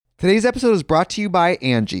Today's episode is brought to you by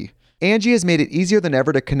Angie. Angie has made it easier than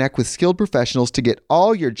ever to connect with skilled professionals to get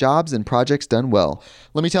all your jobs and projects done well.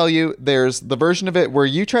 Let me tell you, there's the version of it where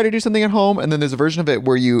you try to do something at home, and then there's a version of it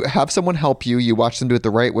where you have someone help you, you watch them do it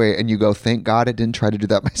the right way, and you go, thank God I didn't try to do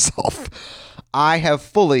that myself. I have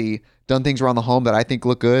fully done things around the home that I think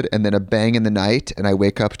look good, and then a bang in the night, and I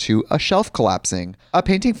wake up to a shelf collapsing, a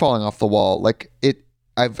painting falling off the wall.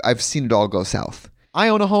 I've seen it all go south. I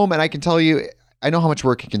own a home, and I can tell you, I know how much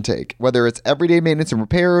work it can take. Whether it's everyday maintenance and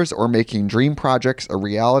repairs or making dream projects a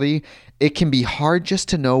reality, it can be hard just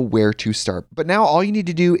to know where to start. But now all you need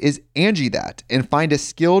to do is Angie that and find a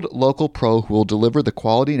skilled local pro who will deliver the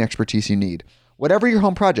quality and expertise you need. Whatever your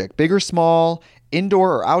home project, big or small,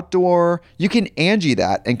 indoor or outdoor, you can Angie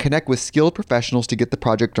that and connect with skilled professionals to get the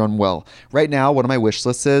project done well. Right now, one of my wish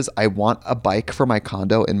lists is I want a bike for my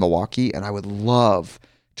condo in Milwaukee, and I would love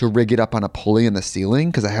to rig it up on a pulley in the ceiling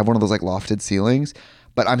because I have one of those like lofted ceilings,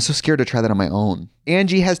 but I'm so scared to try that on my own.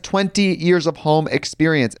 Angie has 20 years of home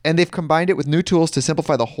experience, and they've combined it with new tools to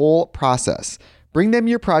simplify the whole process. Bring them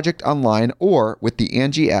your project online or with the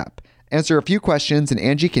Angie app. Answer a few questions and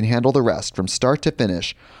Angie can handle the rest from start to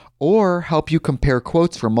finish, or help you compare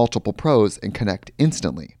quotes from multiple pros and connect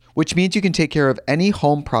instantly, which means you can take care of any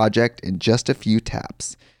home project in just a few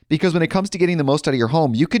taps. Because when it comes to getting the most out of your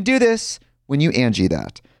home, you can do this when you Angie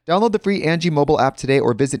that. Download the free Angie mobile app today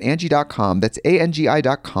or visit Angie.com. That's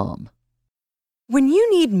ANGI.com. When you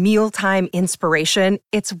need mealtime inspiration,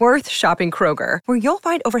 it's worth shopping Kroger, where you'll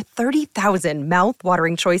find over 30,000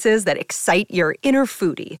 mouth-watering choices that excite your inner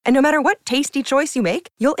foodie. And no matter what tasty choice you make,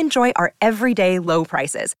 you'll enjoy our everyday low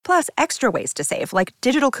prices, plus extra ways to save, like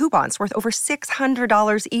digital coupons worth over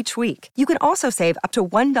 $600 each week. You can also save up to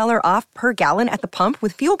 $1 off per gallon at the pump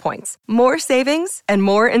with fuel points. More savings and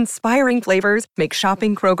more inspiring flavors make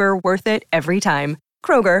shopping Kroger worth it every time.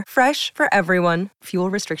 Kroger, fresh for everyone. Fuel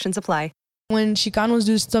restrictions apply. When Chicanos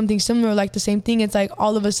do something similar, like the same thing, it's like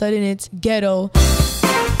all of a sudden it's ghetto.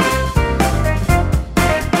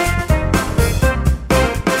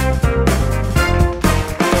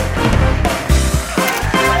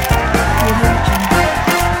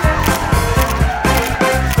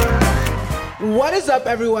 What is up,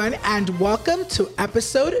 everyone, and welcome to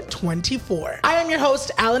episode 24. I am your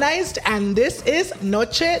host, Alanized, and this is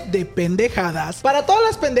Noche de Pendejadas. Para todas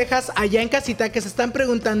las pendejas allá en casita que se están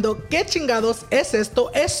preguntando qué chingados es esto,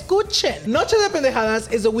 escuchen. Noche de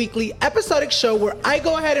Pendejadas is a weekly episodic show where I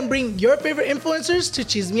go ahead and bring your favorite influencers to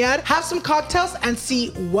chismear, have some cocktails, and see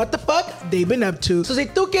what the fuck they've been up to. So si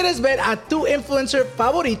tú quieres ver a tu influencer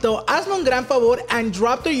favorito, hazme un gran favor and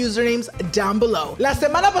drop their usernames down below. La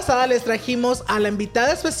semana pasada les trajimos a la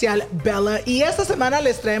invitada especial Bella, y esta semana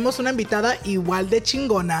les traemos una invitada igual de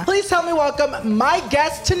chingona. Please help me welcome my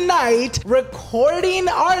guest tonight, recording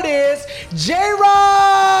artist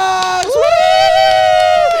J-Rocks.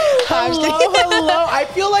 Hello. I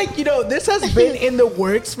feel like, this has been in the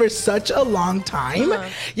works for such a long time.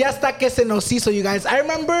 Y hasta que se nos hizo, you guys. I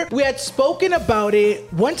remember we had spoken about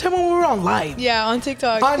it one time when we were on live. Yeah, on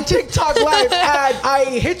TikTok. On TikTok live. And I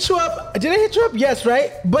hit you up. Did I hit you up? Yes,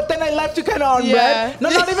 right? But then I left you kind of on red. No,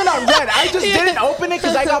 not even on red. I just didn't open it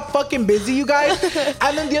because I got fucking busy, you guys.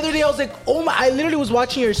 And then the other day I was like, I literally was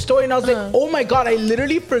watching your story and I was like, oh my God, I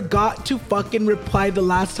literally forgot to fucking reply the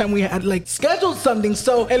last time we had like scheduled something.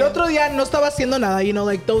 So el otro día no estaba haciendo nada,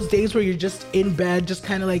 like those days where you're just in bed, just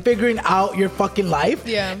kind of like figuring out your fucking life.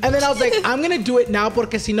 Yeah. And then I was like, I'm gonna do it now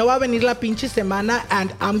porque si no va a venir la pinche semana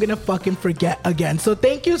and I'm gonna fucking forget again. So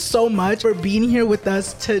thank you so much for being here with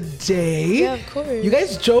us today. Yeah, of course. You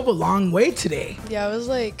guys drove a long way today. Yeah, it was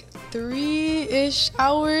like 3-ish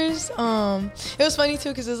hours. It was funny too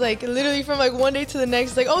because it was like literally from like one day to the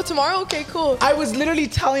next, like, oh, tomorrow? Okay, cool. I was literally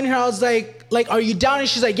telling her, I was like, are you down? And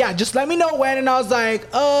she's like, yeah, just let me know when. And I was like,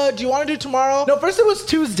 do you want to do tomorrow? No, first it was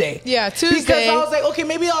Tuesday. Yeah, Tuesday. Because I was like, okay,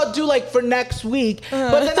 maybe I'll do like for next week.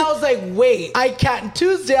 But then I was like, wait, I can't.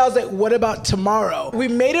 Tuesday, I was like, what about tomorrow? We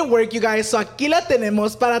made it work, you guys. So aquí la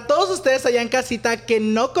tenemos. Para todos ustedes allá en casita que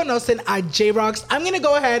no conocen a J-Rocks, I'm going to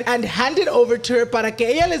go ahead and hand it over to her para que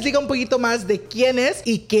ella les diga un poquito más de quién es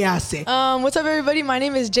y qué hace. What's up, everybody? My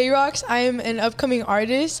name is J-Rocks. I am an upcoming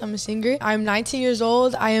artist. I'm a singer. I'm 19 years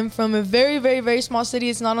old. I am from a very, very, very small city.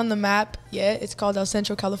 It's not on the map yet. It's called El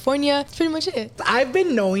Centro, California. That's pretty much it. I've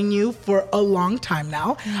been knowing you for a long time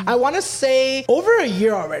now. I want to say over a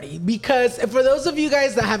year already, because for those of you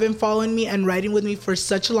guys that haven't followed me and writing with me for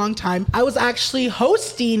such a long time, I was actually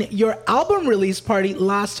hosting your album release party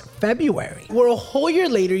last February. We're a whole year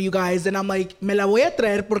later, you guys, and I'm like, me la voy a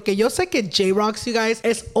traer porque yo sé que J-Rocks, you guys,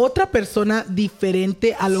 es otra persona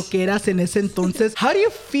diferente a lo que eras en ese entonces. How do you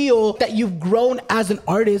feel that you've grown as an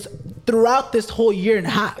artist throughout this whole year and a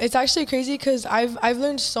half? It's actually crazy because I've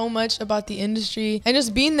learned so much about the industry, and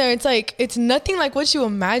just being there, it's like it's nothing like what you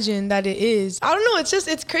imagine that it is. I don't know,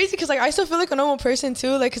 it's crazy because like I still feel like a normal person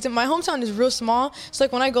too, like because my hometown is real small, so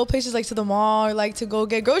like when I go places like to the mall or like to go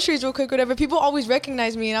get groceries real quick, whatever, people always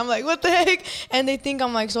recognize me and I'm like, what the heck, and they think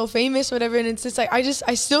I'm like so famous, whatever, and it's just like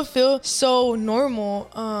I still feel so normal.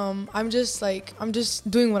 I'm just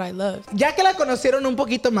doing what I love. Ya que la conocieron un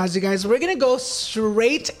poquito más, you guys, we're gonna go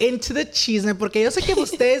straight into the chisme, porque yo sé que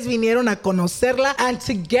ustedes vinieron a conocerla and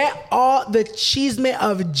to get all the chisme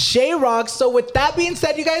of J-Rock. So with that being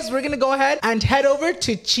said, you guys, we're gonna go ahead and head over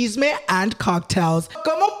to Chisme and Cocktails.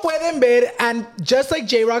 Como pueden ver, and just like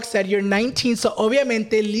J-Rock said, you're 19, so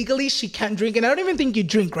obviamente legally she can't drink, and I don't even think you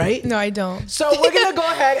drink, right? No, I don't. So we're gonna go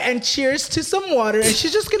ahead and cheers to some water, and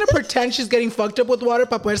she's just gonna pretend she's getting fucked up with water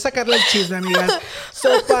para poder sacarle el chisme, amigas.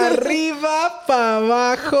 So pa arriba, pa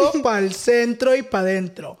abajo, pa el centro y pa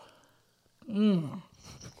dentro.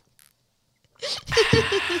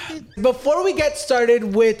 Before we get started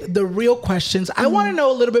with the real questions, I want to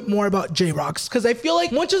know a little bit more about J-Rocks, because I feel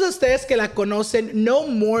like muchos de ustedes que la conocen know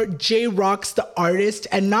more J-Rocks the artist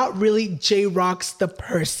and not really J-Rocks the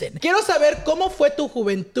person. Quiero saber cómo fue tu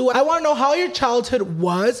juventud. I want to know how your childhood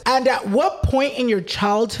was, and at what point in your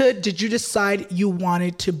childhood did you decide you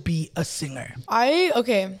wanted to be a singer?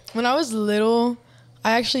 When I was little,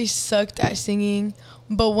 I actually sucked at singing.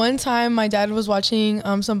 But one time my dad was watching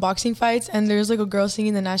some boxing fights, and there was like a girl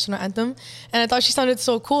singing the national anthem, and I thought she sounded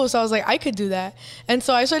so cool, so I was like, I could do that. And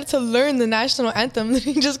so I started to learn the national anthem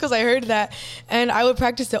just because I heard that, and I would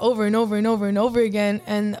practice it over and over and over and over again,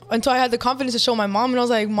 and until I had the confidence to show my mom, and I was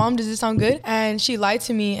like, Mom, does this sound good? And she lied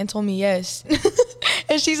to me and told me yes.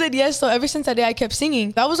 And she said yes. So ever since that day, I kept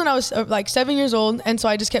singing. That was when I was like 7 years old, and so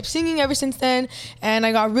I just kept singing ever since then, and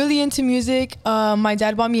I got really into music. My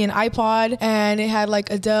dad bought me an iPod, and it had like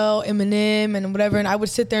Adele, Eminem, and whatever, and I would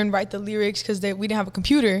sit there and write the lyrics because we didn't have a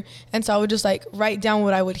computer, and so I would just like write down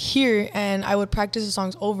what I would hear, and I would practice the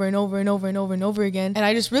songs over and over and over and over and over again, and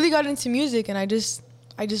I just really got into music, and I just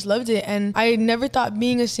loved it. And I never thought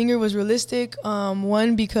being a singer was realistic.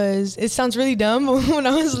 One, because it sounds really dumb, but when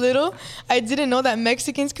I was little, I didn't know that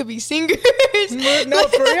Mexicans could be singers. No,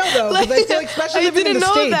 for real though, because I feel like, especially living in the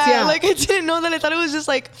States, yeah. Like I didn't know that. I thought it was just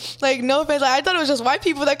like no offense, like I thought it was just white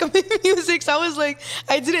people that could make music. So I was like,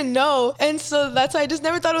 I didn't know, and so that's why I just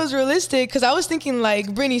never thought it was realistic. Because I was thinking like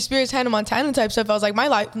Britney Spears, Hannah Montana type stuff. I was like, my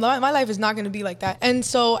life is not gonna be like that. And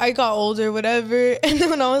so I got older, whatever. And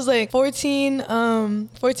then when I was like 14,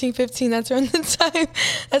 15, that's around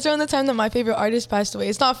the time that my favorite artist passed away.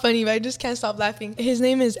 It's not funny, but I just can't stop laughing. His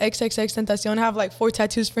name is XXXTentacion. I have like 4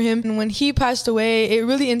 tattoos for him. And when he passed away, it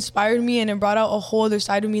really inspired me, and it brought out a whole other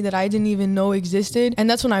side of me that I didn't even know existed. And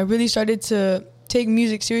that's when I really started to take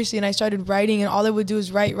music seriously, and I started writing, and all I would do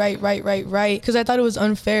is write, because I thought it was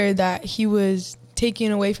unfair that he was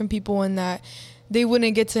taken away from people and that they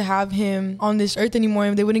wouldn't get to have him on this earth anymore,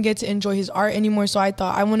 and they wouldn't get to enjoy his art anymore. So I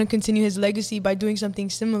thought I want to continue his legacy by doing something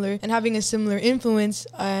similar and having a similar influence.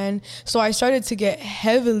 And so I started to get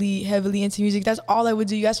heavily into music. That's all I would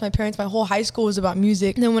do. You ask my parents, my whole high school was about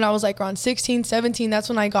music. And then when I was like around 16, 17, that's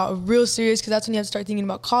when I got real serious, because that's when you have to start thinking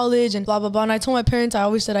about college and blah, blah, blah. And I told my parents, I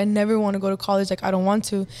always said I never want to go to college. Like, I don't want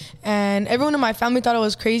to. And everyone in my family thought I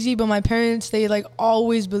was crazy, but my parents, they like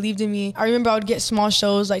always believed in me. I remember I would get small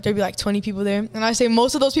shows, like there'd be like 20 people there. And I say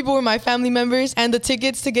most of those people were my family members, and the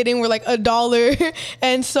tickets to get in were like $1.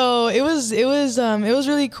 And so it was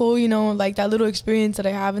really cool, you know, like that little experience that I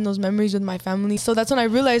have in those memories with my family. So that's when I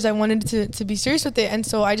realized I wanted to be serious with it. And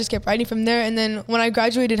so I just kept writing from there. And then when I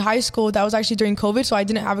graduated high school, that was actually during COVID, so I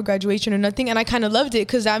didn't have a graduation or nothing. And I kind of loved it,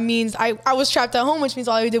 because that means I was trapped at home, which means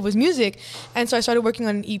all I did was music. And so I started working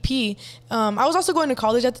on an EP. I was also going to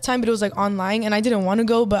college at the time, but it was like online, and I didn't want to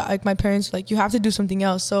go, but like my parents were like, you have to do something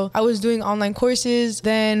else. So I was doing online courses.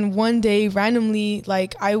 Then one day, randomly,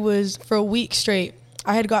 like I was for a week straight,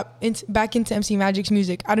 I had got back into MC Magic's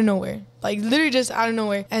music out of nowhere. Like literally just out of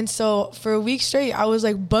nowhere. And so for a week straight, I was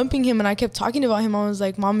like bumping him, and I kept talking about him. I was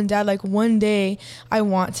like, Mom and Dad, like one day I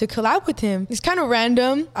want to collab with him. It's kind of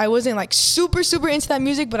random. I wasn't like super into that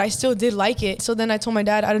music, but I still did like it. So then I told my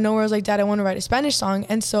dad out of nowhere, I was like, Dad, I want to write a Spanish song.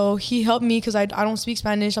 And so he helped me, because I don't speak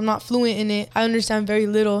Spanish. I'm not fluent in it. I understand very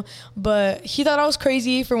little, but he thought I was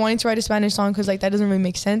crazy for wanting to write a Spanish song, because like that doesn't really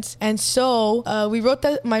make sense. And so we wrote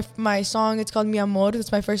that my song. It's called Mi Amor.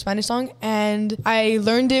 It's my first Spanish song, and I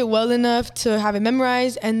learned it well enough to have it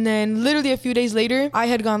memorized. And then literally a few days later, I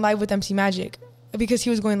had gone live with MC Magic. because he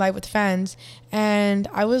was going live with fans. And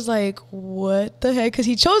I was like, what the heck? Because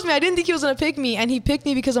he chose me. I didn't think he was going to pick me. And he picked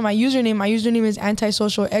me because of my username. My username is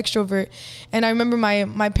antisocial extrovert. And I remember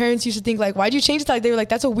my parents used to think like, why'd you change it? Like, they were like,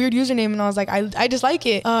 that's a weird username. And I was like, I just like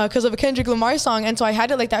it because of a Kendrick Lamar song. And so I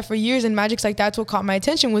had it like that for years. And Magic's like, that's what caught my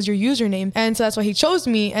attention was your username. And so that's why he chose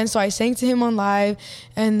me. And so I sang to him on live.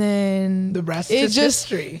 And then the rest is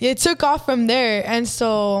history. It took off from there. And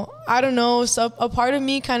so I don't know. So a part of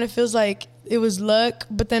me kind of feels like it was luck,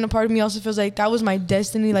 but then a part of me also feels like that was my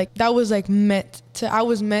destiny. Like that was like I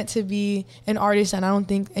was meant to be an artist, and I don't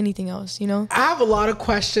think anything else, you know? I have a lot of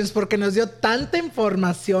questions porque nos dio tanta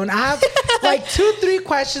información. I have like 2-3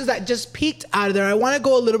 questions that just peeked out of there. I want to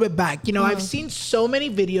go a little bit back. You know, I've seen so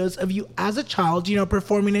many videos of you as a child, you know,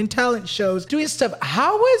 performing in talent shows, doing stuff.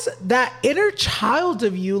 How was that inner child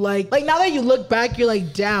of you? Like now that you look back, you're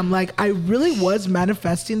like, damn, like I really was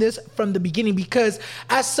manifesting this from the beginning. Because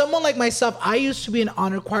as someone like myself, I used to be an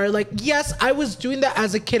honor choir. Like, yes, I was doing that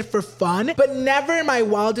as a kid for fun, but never in my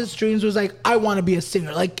wildest dreams was like, I want to be a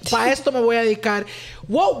singer. Like, pa esto me voy a dedicar.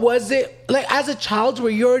 What was it like as a child? Were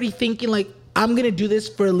you already thinking like, I'm going to do this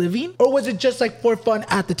for a living? Or was it just like for fun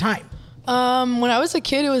at the time? When I was a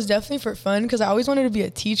kid, it was definitely for fun because I always wanted to be a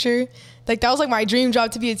teacher. Like that was like my dream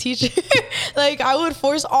job, to be a teacher. Like I would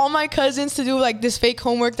force all my cousins to do like this fake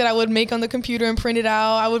homework that I would make on the computer and print it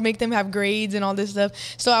out. I would make them have grades and all this stuff.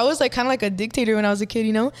 So I was like kind of like a dictator when I was a kid,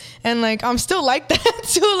 you know? And like I'm still like that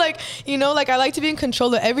too. Like, you know, like I like to be in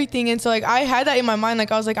control of everything. And so like I had that in my mind.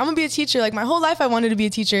 Like I was like, I'm gonna be a teacher. Like my whole life I wanted to be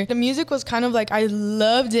a teacher. The music was kind of like, I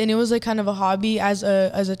loved it, and it was like kind of a hobby as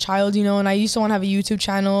a child, you know? And I used to want to have a YouTube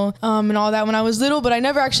channel and all that when I was little, but I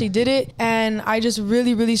never actually did it. And I just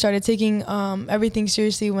really started taking everything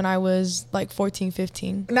seriously when I was like 14,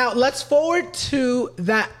 15. Now let's forward to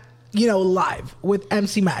that, you know, live with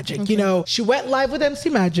MC Magic. Okay. You know, she went live with MC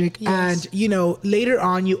Magic. Yes. And, you know, later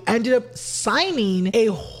on you ended up signing a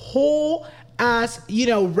whole ass, you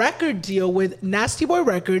know, record deal with Nasty Boy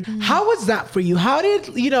Record. Mm-hmm. How was that for you? How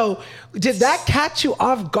did, you know, did that catch you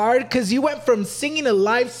off guard? Because you went from singing a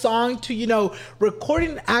live song to, you know,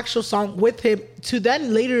 recording an actual song with him to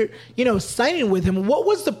then later, you know, signing with him. What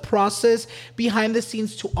was the process behind the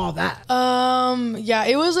scenes to all that? Yeah,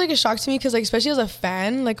 it was like a shock to me because like, especially as a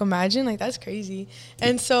fan, like imagine, like that's crazy.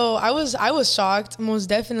 And so I was shocked, most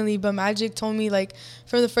definitely. But Magic told me like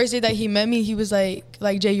from the first day that he met me, he was like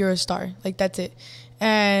Jay, you're a star. Like that's it.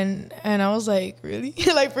 And I was like, really?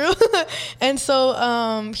 Like, for real? And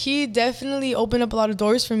so he definitely opened up a lot of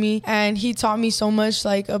doors for me, and he taught me so much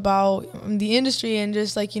like about the industry and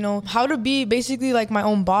just like, you know, how to be basically like my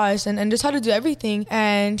own boss and just how to do everything.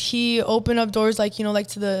 And he opened up doors like, you know, like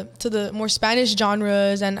to the more Spanish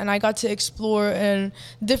genres, and I got to explore a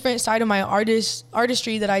different side of my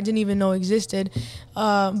artistry that I didn't even know existed.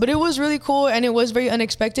 But it was really cool, and it was very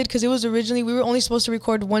unexpected because it was originally, we were only supposed to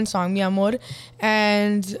record one song, Mi Amor,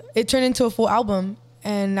 and it turned into a full album.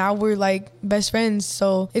 And now we're like best friends.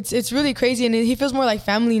 So it's really crazy. And he feels more like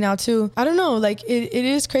family now too. I don't know, like it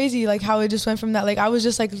is crazy like how it just went from that. Like I was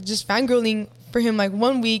just fangirling for him like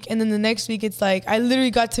 1 week, and then the next week it's like I literally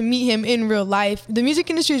got to meet him in real life. The music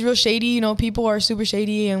industry is real shady, you know, people are super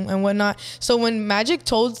shady and whatnot. So when Magic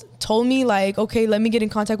told me like, okay, let me get in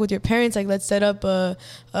contact with your parents, like let's set up a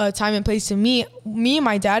time and place to meet. Me and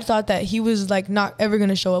my dad thought that he was like not ever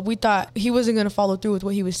gonna show up. We thought he wasn't gonna follow through with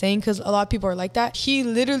what he was saying because a lot of people are like that. He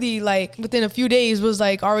literally like within a few days was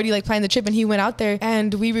like already like planning the trip, and he went out there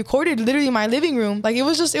and we recorded literally in my living room. Like it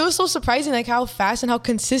was so surprising like how fast and how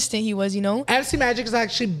consistent he was, you know. MC Magic has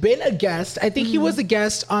actually been a guest. I think he was a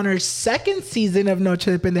guest on our second season of Noche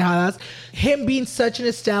de Pendejadas. Him being such an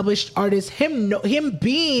established artist, him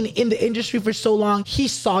being in the industry for so long, he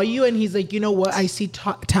saw you and he's like, you know what, I see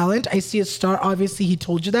talent, I see a star. Obviously he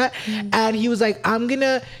told you that, and he was like, I'm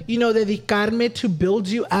gonna, you know, dedicarme to build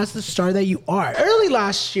you as the star that you are. Early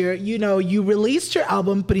last year, you know, you released your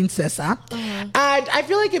album Princesa, and I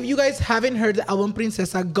feel like if you guys haven't heard the album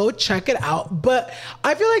Princesa, go check it out. But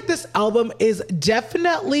I feel like this album is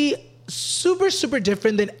definitely super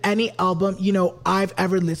different than any album, you know, I've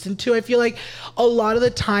ever listened to. I feel like a lot of the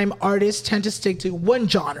time artists tend to stick to one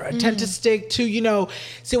genre, tend to stick to, you know,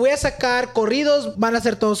 si voy a sacar corridos, van a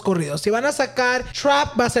ser todos corridos. Si van a sacar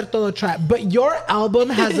trap, va a ser todo trap. But your album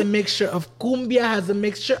has a mixture of cumbia, has a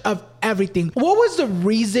mixture of everything. What was the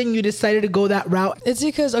reason you decided to go that route? It's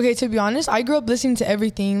because, okay, to be honest, I grew up listening to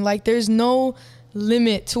everything. Like there's no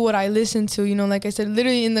limit to what I listen to, you know. Like I said,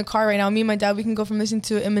 literally in the car right now, me and my dad, we can go from listening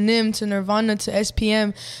to Eminem to Nirvana to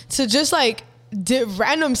SPM to just like did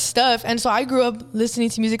random stuff. And so I grew up listening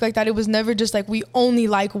to music like that. It was never just like we only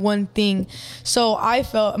like one thing. So I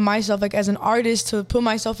felt myself like as an artist, to put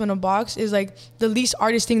myself in a box is like the least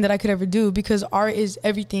artist thing that I could ever do, because art is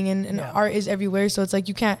everything and art is everywhere. So it's like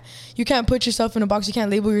you can't put yourself in a box. You can't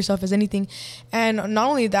label yourself as anything. And not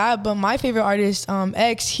only that, but my favorite artist,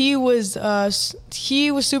 X, he was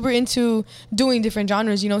super into doing different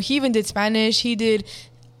genres. You know, he even did Spanish. He did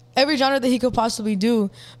every genre that he could possibly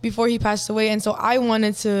do before he passed away. And so I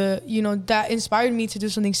wanted to, you know, that inspired me to do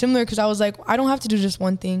something similar, because I was like, I don't have to do just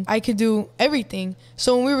one thing. I could do everything.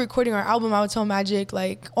 So when we were recording our album, I would tell Magic,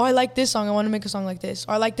 like, oh, I like this song, I want to make a song like this.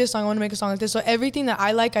 Or I like this song, I want to make a song like this. So everything that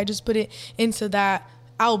I like, I just put it into that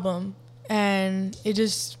album. And it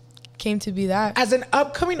just came to be that. As an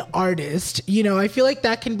upcoming artist, you know, I feel like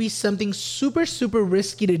that can be something super, super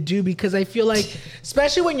risky to do, because I feel like,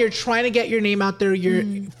 especially when you're trying to get your name out there, your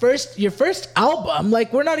first album,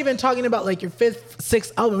 like we're not even talking about like your 5th,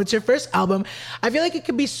 6th album, it's your first album. I feel like it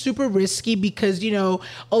could be super risky because, you know,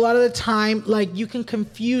 a lot of the time, like you can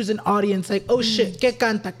confuse an audience, like, oh shit, que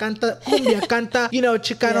canta? Canta cumbia, canta, you know,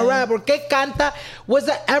 Chicano rap, or que canta? Was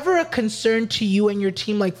that ever a concern to you and your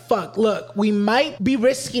team? Like, fuck, look, we might be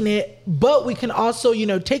risking it, but we can also, you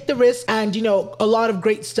know, take the risk, and, you know, a lot of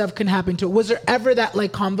great stuff can happen to it. Was there ever that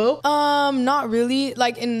like convo? Not really,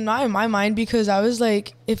 like in my mind, because I was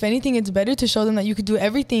like, if anything, it's better to show them that you could do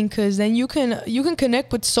everything, because then you can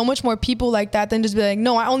connect with so much more people like that than just be like,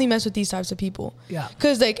 no, I only mess with these types of people. Yeah.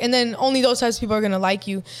 Because like, and then only those types of people are gonna like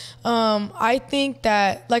you. I think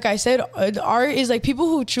that, like I said, art is like, people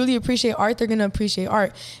who truly appreciate art, they're gonna appreciate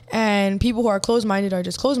art, and people who are closed-minded are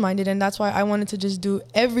just closed-minded. And that's why I wanted to just do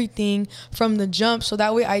everything from the jump, so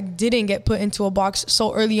that way I didn't get put into a box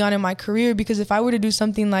so early on in my career. Because if I were to do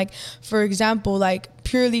something like, for example, like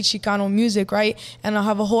purely Chicano music, right, and I'll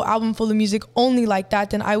have a whole album full of music only like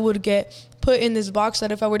that, then I would get put in this box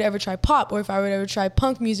that if I were to ever try pop, or if I were to ever try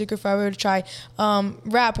punk music, or if I were to try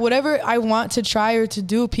rap, whatever I want to try or to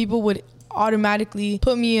do, people would automatically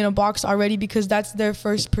put me in a box already, because that's their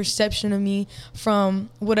first perception of me from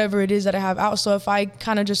whatever it is that I have out. So if I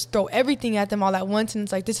kind of just throw everything at them all at once, and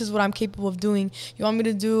it's like, this is what I'm capable of doing. You want me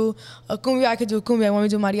to do a cumbia, I could do a cumbia. You want me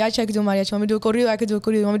to do mariachi, I could do mariachi. You want me to do a corrido, I could do a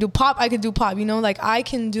corrido. You want me to do pop, I could do pop. You know, like I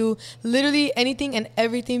can do literally anything and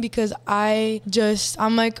everything, because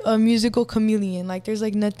I'm like a musical chameleon. Like there's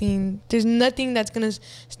nothing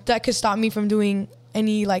that could stop me from doing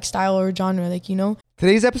any like style or genre, like, you know.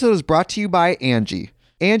 Today's episode is brought to you by Angie.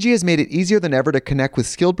 Angie has made it easier than ever to connect with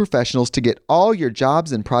skilled professionals to get all your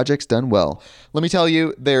jobs and projects done well. Let me tell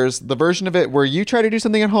you, there's the version of it where you try to do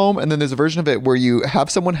something at home, and then there's a version of it where you have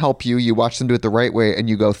someone help you, you watch them do it the right way, and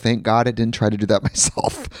you go, thank God I didn't try to do that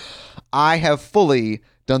myself. I have fully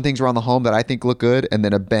done things around the home that I think look good, and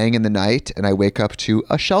then a bang in the night, and I wake up to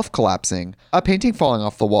a shelf collapsing, a painting falling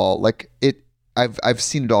off the wall. Like I've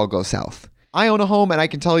seen it all go south. I own a home, and I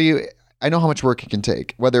can tell you, I know how much work it can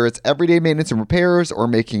take. Whether it's everyday maintenance and repairs or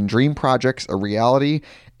making dream projects a reality,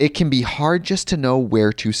 it can be hard just to know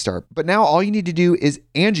where to start. But now all you need to do is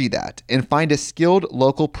Angie that and find a skilled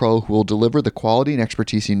local pro who will deliver the quality and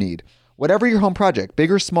expertise you need. Whatever your home project,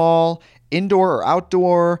 big or small, indoor or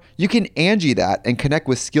outdoor, you can Angie that and connect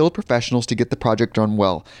with skilled professionals to get the project done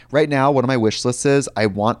well. Right now, one of my wish lists is I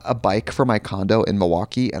want a bike for my condo in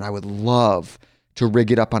Milwaukee, and I would love to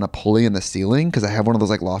rig it up on a pulley in the ceiling, because I have one of those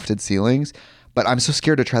like lofted ceilings, but I'm so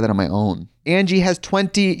scared to try that on my own. Angie has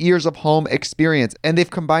 20 years of home experience, and they've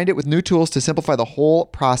combined it with new tools to simplify the whole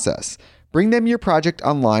process. Bring them your project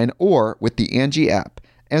online or with the Angie app.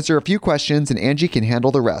 Answer a few questions and Angie can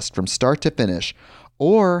handle the rest from start to finish,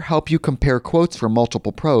 or help you compare quotes from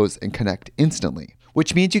multiple pros and connect instantly,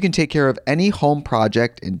 which means you can take care of any home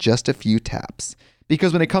project in just a few taps.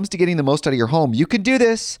 Because when it comes to getting the most out of your home, you can do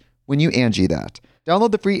this when you Angie that.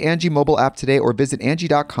 Download the free Angie mobile app today or visit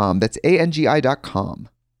Angie.com. That's ANGI.com.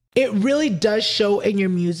 It really does show in your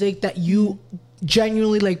music that you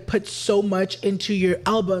genuinely like put so much into your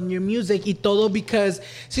album, your music y todo, because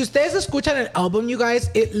si ustedes escuchan an album, you guys,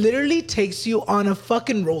 it literally takes you on a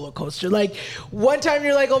fucking roller coaster. Like one time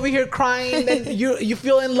you're like over here crying, then you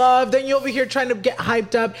feel in love, then you're over here trying to get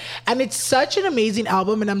hyped up, and it's such an amazing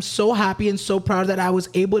album, and I'm so happy and so proud that I was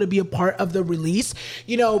able to be a part of the release.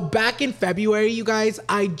 You know, back in February, you guys,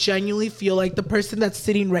 I genuinely feel like the person that's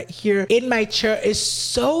sitting right here in my chair is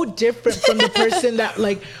so different from the person that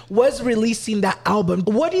like was releasing that album.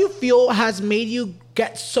 What do you feel has made you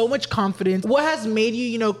get so much confidence? What has made you,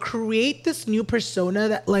 you know, create this new persona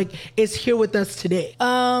that like is here with us today?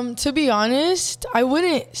 To be honest, I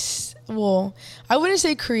wouldn't well, I wouldn't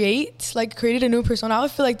say created a new persona. I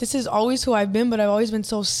would feel like this is always who I've been, but I've always been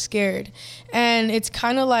so scared. And it's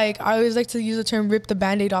kind of like, I always like to use the term rip the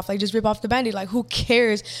Band-Aid off, like just rip off the Band-Aid, like who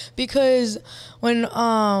cares? Because when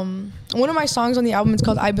one of my songs on the album, it's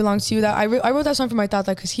called I Belong to You, that I wrote that song for my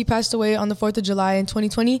tata because he passed away on the 4th of July in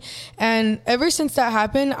 2020. And ever since that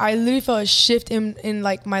happened, I literally felt a shift in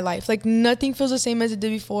like my life. Like nothing feels the same as it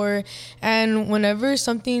did before. And whenever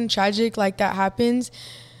something tragic like that happens,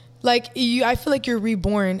 like I feel like you're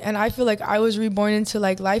reborn, and I feel like I was reborn into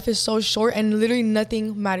like life is so short and literally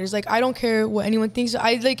nothing matters. Like I don't care what anyone thinks.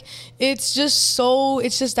 It's just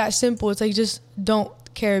that simple. It's like just don't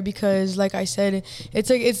care, because like I said, it's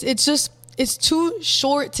like it's too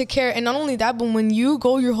short to care. And not only that, but when you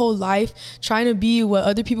go your whole life trying to be what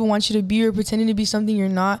other people want you to be or pretending to be something you're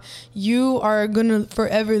not, you are gonna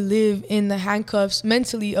forever live in the handcuffs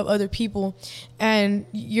mentally of other people, and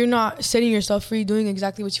you're not setting yourself free doing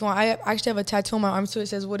exactly what you want. I actually have a tattoo on my arm, so it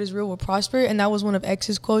says, "What is real will prosper," and that was one of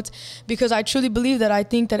X's quotes, because I truly believe that. I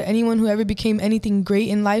think that anyone who ever became anything great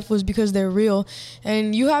in life was because they're real.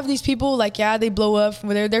 And you have these people like, yeah, they blow up,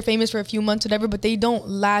 they're famous for a few months, whatever, but they don't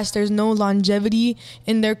last. There's no longevity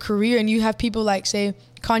in their career. And you have people like, say,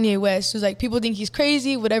 Kanye West, who's like, people think he's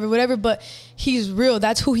crazy, whatever, but he's real.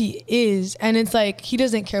 That's who he is. And it's like, he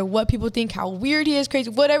doesn't care what people think, how weird he is, crazy,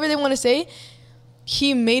 whatever they want to say.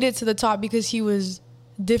 He made it to the top because he was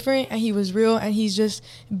different and he was real, and he's just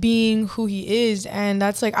being who he is. And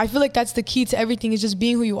that's like, I feel like that's the key to everything, is just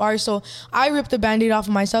being who you are. So I ripped the Band-Aid off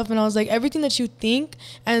of myself, and I was like, everything that you think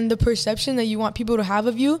and the perception that you want people to have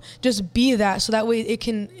of you, just be that, so that way it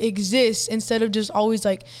can exist instead of just always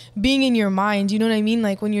like being in your mind. You know what I mean?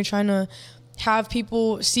 Like when you're trying to have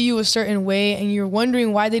people see you a certain way and you're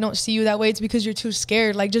wondering why they don't see you that way, it's because you're too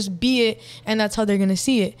scared. Like just be it, and that's how they're gonna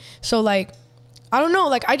see it. So like, I don't know,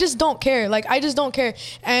 like I just don't care.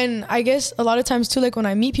 And I guess a lot of times too, like when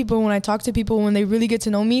I meet people, when I talk to people, when they really get to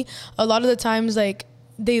know me, a lot of the times like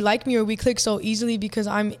they like me or we click so easily because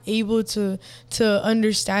I'm able to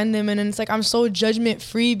understand them. And then it's like I'm so judgment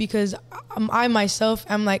free because I myself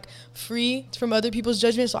am like free from other people's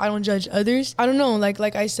judgment, so I don't judge others. I don't know, like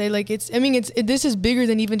I say, like this is bigger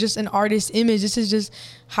than even just an artist image. This is just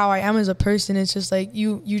how I am as a person. It's just like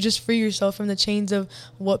you just free yourself from the chains of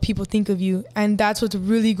what people think of you, and that's what's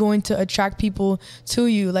really going to attract people to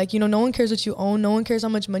you. Like, you know, no one cares what you own, no one cares how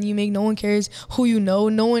much money you make, no one cares who you know,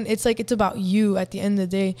 no one, it's like it's about you at the end of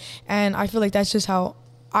the day. And I feel like that's just how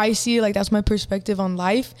I see it. Like that's my perspective on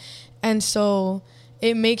life. And so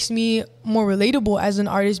it makes me more relatable as an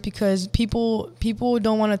artist, because people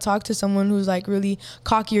don't want to talk to someone who's like really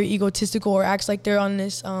cocky or egotistical or acts like they're on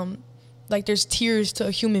this like there's tiers to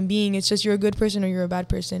a human being. It's just you're a good person or you're a bad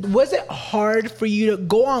person. Was it hard for you to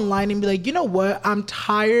go online and be like, you know what, I'm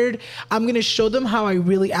tired, I'm gonna show them how I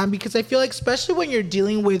really am? Because I feel like, especially when you're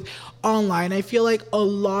dealing with online, I feel like a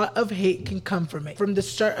lot of hate can come from it. From the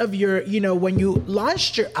start of your, you know, when you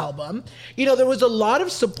launched your album, you know, there was a lot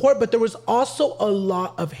of support, but there was also a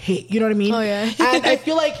lot of hate. You know what I mean? Oh, yeah. And I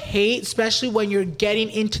feel like hate, especially when you're getting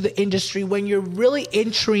into the industry, when you're really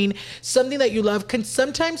entering something that you love, can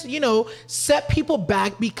sometimes, you know, set people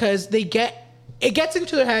back because it gets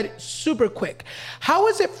into their head super quick. How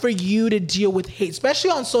is it for you to deal with hate,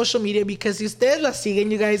 especially on social media? Because si ustedes la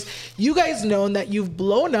siguen, you guys know that you've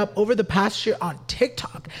blown up over the past year on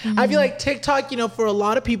TikTok. Mm-hmm. I feel like TikTok, you know, for a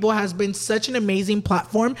lot of people has been such an amazing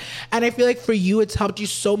platform. And I feel like for you, it's helped you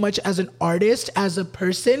so much as an artist, as a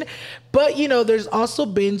person. But, you know, there's also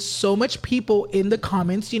been so much people in the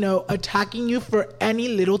comments, you know, attacking you for any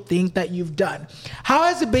little thing that you've done. How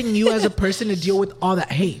has it been you as a person to deal with all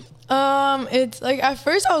that hate? It's like, at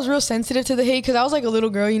first I was real sensitive to the hate because I was like a little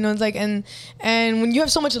girl, you know. It's like, and when you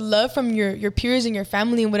have so much love from your peers and your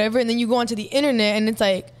family and whatever, and then you go onto the internet and it's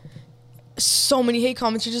like so many hate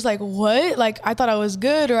comments, you're just like, what? Like, I thought I was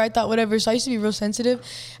good, or I thought whatever. So I used to be real sensitive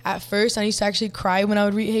at first. I used to actually cry when I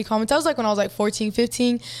would read hate comments. That was like when I was like 14,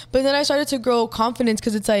 15. But then I started to grow confidence,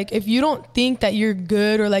 because it's like, if you don't think that you're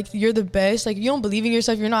good or like you're the best, like if you don't believe in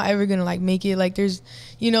yourself, you're not ever gonna like make it. Like there's,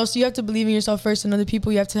 you know, so you have to believe in yourself first, and other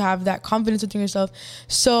people, you have to have that confidence within yourself.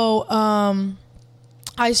 So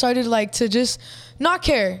I started like to just not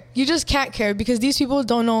care. You just can't care, because these people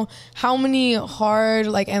don't know how many hard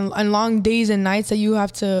like and long days and nights that you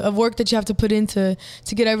have to, of work that you have to put into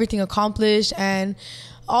to get everything accomplished, and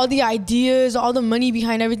all the ideas, all the money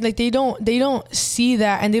behind everything. Like they don't see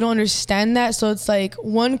that, and they don't understand that. So it's like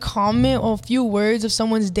one comment or a few words of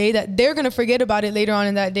someone's day that they're gonna forget about it later on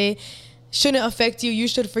in that day. shouldn't affect you, you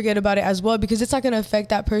should forget about it as well, because it's not going to affect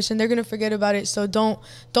that person. They're going to forget about it. So don't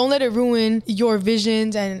let it ruin your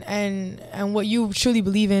visions and what you truly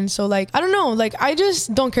believe in. So like, I don't know, like I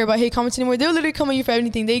just don't care about hate comments anymore. They'll literally come at you for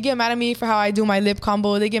anything. They get mad at me for how I do my lip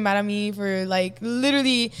combo. They get mad at me for like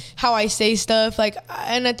literally how I say stuff. Like,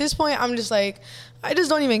 and at this point I'm just like, I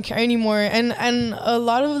just don't even care anymore. And a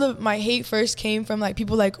lot of my hate first came from like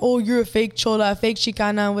people like, oh, you're a fake chola, fake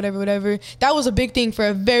Chicana, whatever. That was a big thing for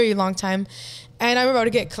a very long time. And I remember I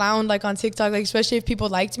would get clowned like on TikTok, like especially if people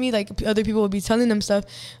liked me, like other people would be telling them stuff,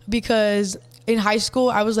 because in high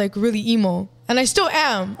school I was like really emo. And I still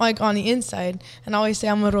am, like on the inside. And I always say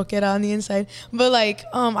I'm a rockera on the inside. But like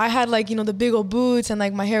I had like, you know, the big old boots, and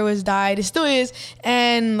like my hair was dyed. It still is.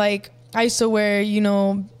 And like I used to wear, you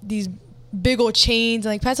know, these big old chains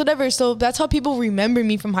and like pants, whatever. So that's how people remember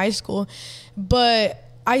me from high school. But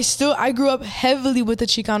I grew up heavily with the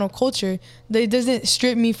Chicano culture. That doesn't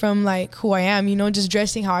strip me from like who I am, you know, just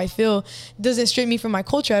dressing how I feel doesn't strip me from my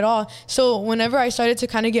culture at all. So whenever I started to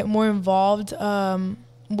kind of get more involved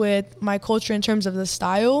with my culture in terms of the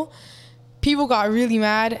style, people got really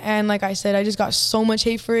mad. And like I said, I just got so much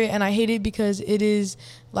hate for it. And I hate it because it is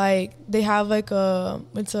like, they have like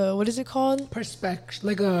what is it called?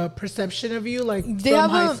 Like a perception of you, like they from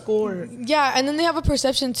have high school. Or... Yeah, and then they have a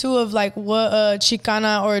perception too of like what a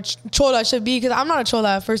Chicana or chola should be. Because I'm not a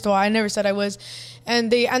chola, first of all. I never said I was. And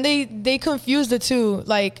they confuse the two.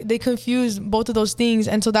 Like they confuse both of those things.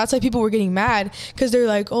 And so that's why people were getting mad, because they're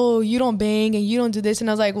like, oh, you don't bang and you don't do this. And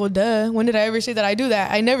I was like, well, duh. When did I ever say that I do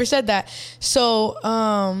that? I never said that. So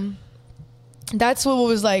that's what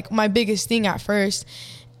was like my biggest thing at first.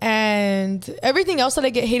 And everything else that I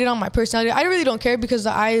get hated on, my personality, I really don't care, because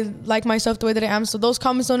I like myself the way that I am. So those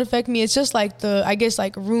comments don't affect me. It's just like I guess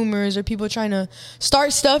like rumors or people trying to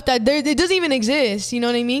start stuff that it doesn't even exist. You know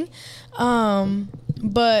what I mean?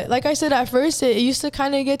 But like I said, at first it used to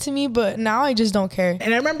kind of get to me, but now I just don't care.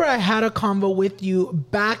 And I remember I had a convo with you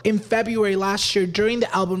back in February last year during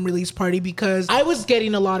the album release party, because I was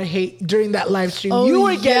getting a lot of hate during that live stream. Oh, you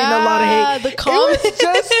were getting a lot of hate. The comments. It was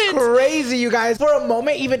just crazy, you guys. For a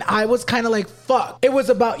moment, even I was kind of like, fuck. It was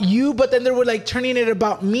about you, but then they were like turning it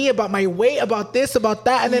about me, about my weight, about this, about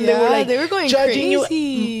that. And then they were going judging crazy.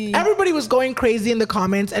 You. Everybody was going crazy in the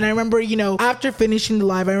comments. And I remember, you know, after finishing the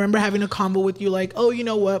live, I remember having a convo with you like, oh, you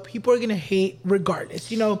know what? People are going to hate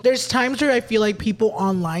regardless. You know, there's times where I feel like people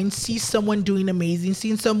online see someone doing amazing,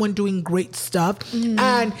 seeing someone doing great stuff.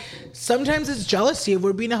 And sometimes it's jealousy. If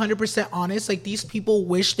we're being 100% honest, like these people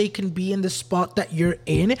wish they can be in the spot that you're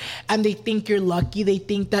in, and they think you're lucky. They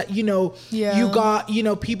think that, you know, you got, you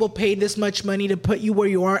know, people paid this much money to put you where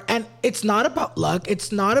you are. And it's not about luck.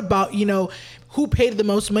 It's not about, you know, who paid the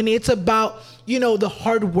most money. It's about, you know, the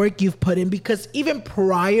hard work you've put in, because even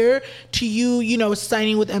prior to you, you know,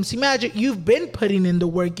 signing with MC Magic, you've been putting in the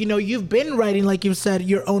work. You know, you've been writing, like you said,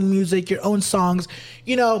 your own music, your own songs,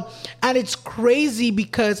 you know, and it's crazy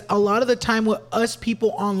because a lot of the time what us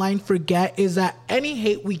people online forget is that any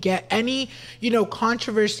hate we get, any, you know,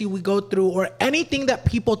 controversy we go through, or anything that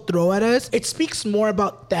people throw at us, it speaks more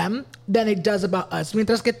about them than it does about us.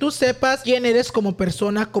 Mientras que tú sepas quién eres como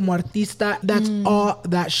persona, como artista, that's all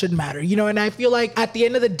that should matter, you know. And I feel like at the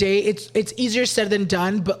end of the day, it's easier said than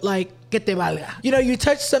done, but like, que te valga. You know, you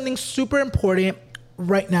touched something super important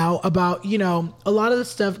right now about, you know, a lot of the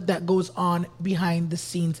stuff that goes on behind the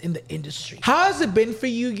scenes in the industry. How has it been for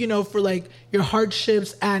you, you know, for like your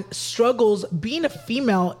hardships and struggles being a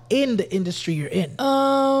female in the industry you're in?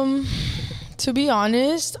 To be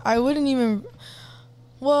honest, I wouldn't even...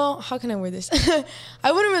 Well, how can I word this?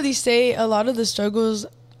 I wouldn't really say a lot of the struggles,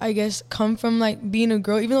 I guess, come from like being a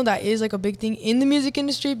girl, even though that is like a big thing in the music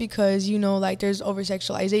industry, because, you know, like there's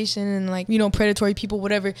over-sexualization and like, you know, predatory people,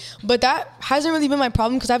 whatever. But that hasn't really been my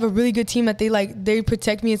problem, because I have a really good team that they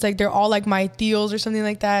protect me. It's like they're all like my tios or something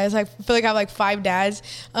like that. It's like, I feel like I have like 5 dads.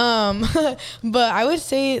 But I would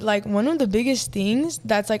say like one of the biggest things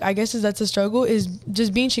that's like, I guess that's a struggle, is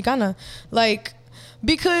just being Chicana. Like,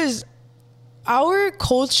 because our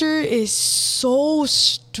culture is so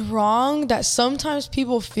strong that sometimes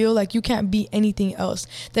people feel like you can't be anything else.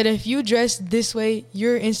 That if you dress this way,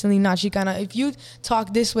 you're instantly not Chicana. If you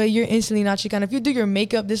talk this way, you're instantly not Chicana. If you do your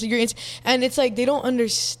makeup this way, and it's like they don't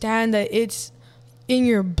understand that it's in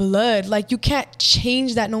your blood. Like you can't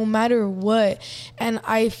change that no matter what. And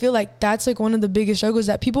I feel like that's like one of the biggest struggles,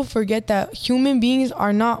 that people forget that human beings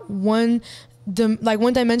are not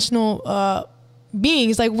one-dimensional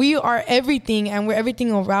beings. Like we are everything, and we're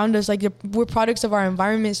everything around us. Like we're products of our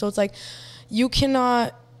environment. So it's like you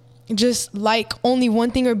cannot just like only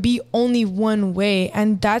one thing or be only one way.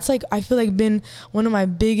 And that's like, I feel like been one of my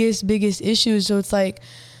biggest issues. So it's like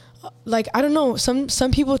like, I don't know, some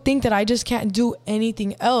people think that I just can't do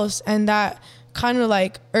anything else, and that kind of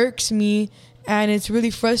like irks me, and it's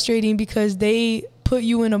really frustrating because they put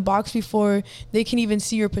you in a box before they can even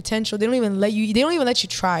see your potential. They don't even let you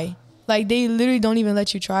try. Like, they literally don't even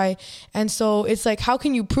let you try. And so it's like, how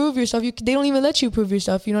can you prove yourself? They don't even let you prove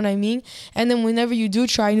yourself, you know what I mean? And then whenever you do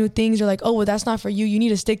try new things, they're like, oh, well, that's not for you. You need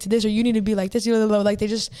to stick to this, or you need to be like this. Like,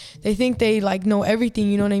 they think they like know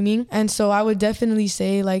everything, you know what I mean? And so I would definitely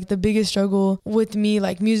say like the biggest struggle with me,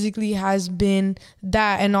 like musically, has been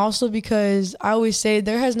that. And also because I always say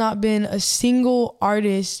there has not been a single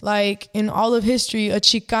artist, like in all of history, a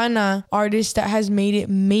Chicana artist that has made it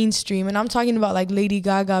mainstream. And I'm talking about like Lady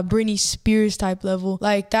Gaga, Britney Spears type level.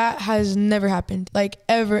 Like, that has never happened, like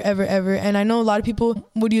ever. And I know a lot of people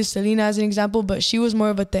would use Selena as an example, but she was more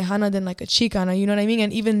of a Tejana than like a Chicana, you know what I mean?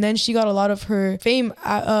 And even then she got a lot of her fame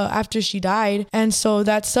after she died. And so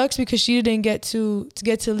that sucks because she didn't get to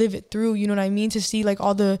live it through, you know what I mean? To see like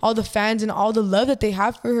all the fans and all the love that they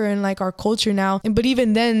have for her and like our culture now. But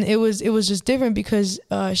even then it was just different because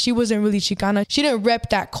she wasn't really Chicana. She didn't rep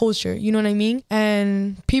that culture, you know what I mean?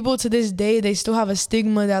 And people to this day, they still have a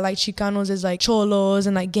stigma that like Chicanos is like cholos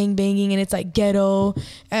and like gangbanging, and it's like ghetto.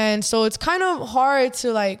 And so it's kind of hard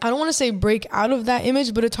to like, I don't want to say break out of that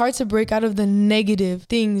image, but it's hard to break out of the negative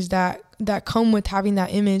things that come with having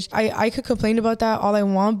that image. I could complain about that all I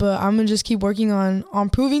want, but I'm gonna just keep working on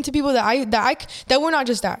proving to people that we're not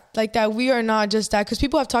just that, like that we are not just that, because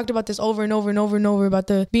people have talked about this over and over and over and over about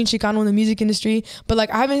the being Chicano in the music industry, but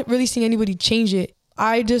like I haven't really seen anybody change it.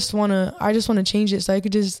 I just wanna change it so it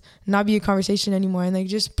could just not be a conversation anymore, and like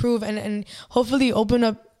just prove and hopefully open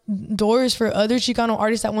up doors for other Chicano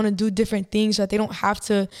artists that want to do different things so that they don't have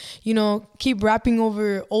to, you know, keep rapping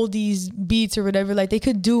over oldies beats or whatever. Like, they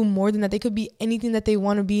could do more than that. They could be anything that they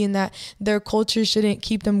want to be, and that their culture shouldn't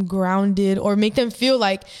keep them grounded or make them feel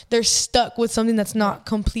like they're stuck with something that's not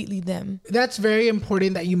completely them. That's very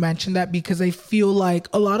important that you mentioned that, because I feel like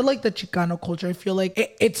a lot of like the Chicano culture, I feel like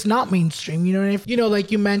it's not mainstream, you know, and if, you know,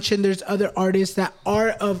 like you mentioned, there's other artists that are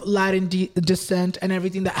of Latin descent and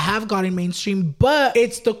everything that have gotten mainstream, but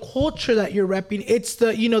it's the culture that you're repping, it's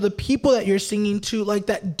the, you know, the people that you're singing to, like,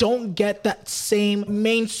 that don't get that same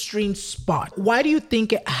mainstream spot. Why do you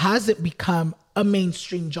think it hasn't become a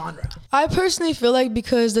mainstream genre? I personally feel like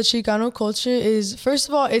because the Chicano culture is, first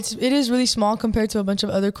of all, it is really small compared to a bunch of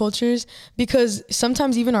other cultures, because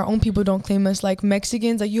sometimes even our own people don't claim us. Like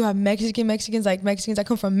Mexicans, like you have Mexicans, like Mexicans that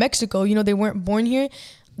come from Mexico, you know, they weren't born here,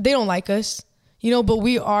 they don't like us, you know, but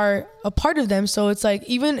we are a part of them. So it's like,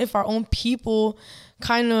 even if our own people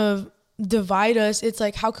kind of divide us, it's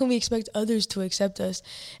like, how can we expect others to accept us?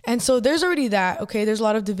 And so there's already that, okay, there's a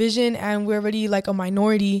lot of division, and we're already like a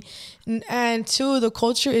minority. And two, the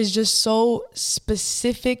culture is just so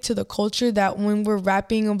specific to the culture that when we're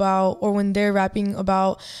rapping about, or when they're rapping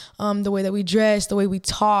about the way that we dress, the way we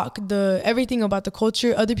talk, everything about the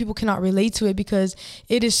culture, other people cannot relate to it because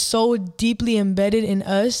it is so deeply embedded in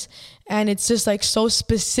us. And it's just like so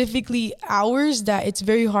specifically ours that it's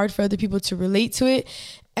very hard for other people to relate to it.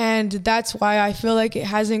 And that's why I feel like it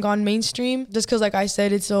hasn't gone mainstream, just because, like I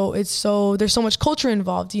said, it's so there's so much culture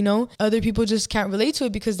involved, you know. Other people just can't relate to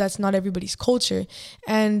it because that's not everybody's culture.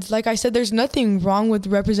 And like I said, there's nothing wrong with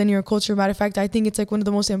representing your culture. Matter of fact, I think it's like one of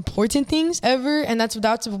the most important things ever, and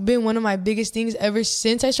that's been one of my biggest things ever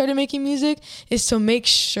since I started making music, is to make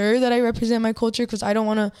sure that I represent my culture, because I don't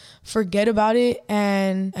want to forget about it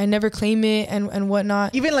and I never claim it and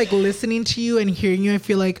whatnot. Even like listening to you and hearing you, I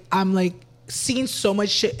feel like I'm like seeing so much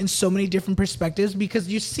shit in so many different perspectives, because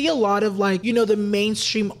you see a lot of like, you know, the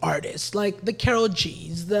mainstream artists, like the Karol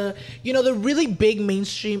G's, the, you know, the really big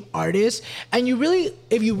mainstream artists, and you really,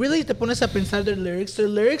 if you really te pones a pensar their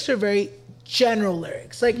lyrics are very general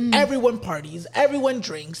lyrics. Like everyone parties, everyone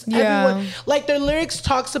drinks, everyone, like their lyrics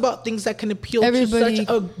talks about things that can appeal to such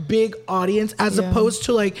a big audience, as opposed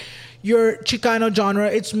to like your Chicano genre.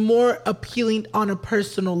 It's more appealing on a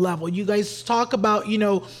personal level. You guys talk about, you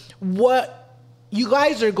know, what you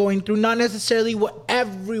guys are going through, not necessarily what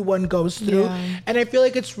everyone goes through. And I feel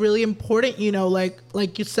like it's really important, you know,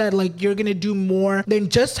 like you said, like you're gonna do more than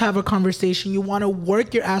just have a conversation. You want to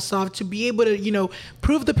work your ass off to be able to, you know,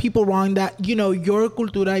 prove the people wrong that, you know, your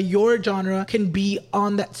cultura, your genre can be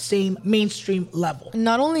on that same mainstream level.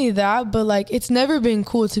 Not only that, but like, it's never been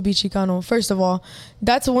cool to be Chicano. First of all,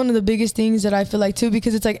 that's one of the biggest things that I feel like too,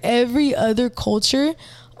 because it's like every other culture,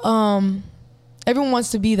 everyone wants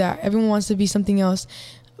to be that. Everyone wants to be something else.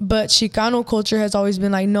 But Chicano culture has always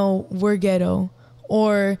been like, no, we're ghetto.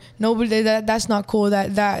 Or nobody, that's not cool.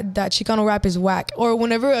 That Chicano rap is whack. Or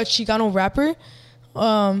whenever a Chicano rapper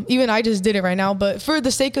even I just did it right now, but for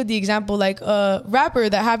the sake of the example, like a rapper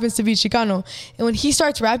that happens to be Chicano, and when he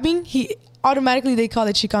starts rapping, he automatically, they call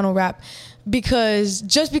it Chicano rap, because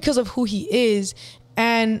of who he is.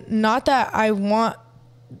 And not that I want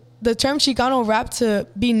the term Chicano rap to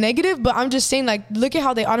be negative, but I'm just saying, like, look at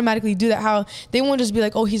how they automatically do that. How they won't just be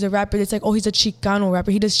like, oh, he's a rapper. It's like, oh, he's a Chicano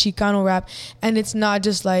rapper. He does Chicano rap. And it's not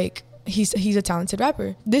just like, he's a talented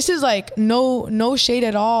rapper. This is like no shade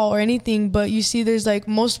at all or anything, but you see there's like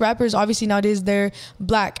most rappers obviously nowadays, they're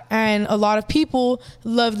black, and a lot of people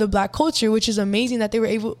love the black culture, which is amazing that they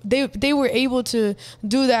were able to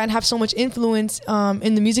do that and have so much influence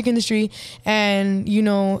in the music industry and, you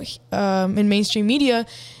know, in mainstream media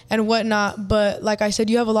and whatnot. But like I said,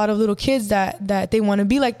 you have a lot of little kids that they want to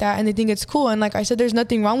be like that, and they think it's cool. And like I said, there's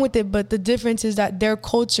nothing wrong with it, but the difference is that their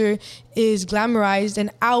culture is glamorized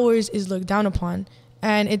and ours is looked down upon.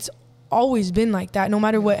 And it's always been like that. No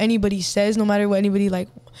matter what anybody says, no matter what anybody, like,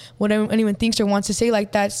 what anyone thinks or wants to say,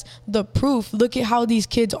 like, that's the proof. Look at how these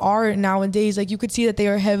kids are nowadays. Like, you could see that they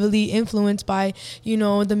are heavily influenced by, you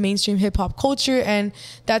know, the mainstream hip hop culture, and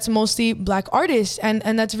that's mostly black artists, and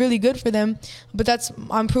that's really good for them. But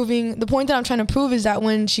the point that I'm trying to prove is that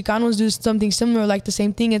when Chicanos do something similar, like the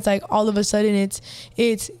same thing, it's like all of a sudden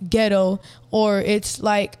it's ghetto, or it's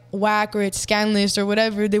like whack, or it's scandalous, or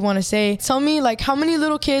whatever they want to say. Tell me, like, how many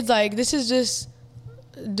little kids, like, this is just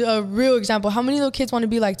a real example, how many little kids want to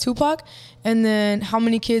be like Tupac, and then how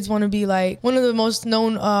many kids want to be like one of the most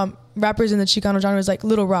known rappers in the Chicano genre is like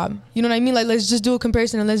Little Rob. You know what I mean? Like, let's just do a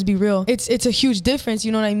comparison and let's be real. It's a huge difference,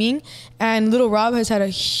 you know what I mean? And Little Rob has had a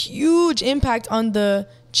huge impact on the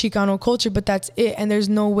Chicano culture, but that's it. And there's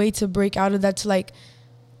no way to break out of that, to like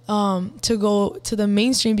to go to the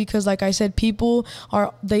mainstream, because like I said, people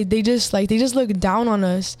are they just look down on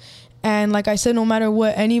us. And like I said, no matter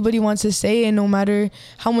what anybody wants to say, and no matter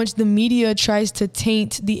how much the media tries to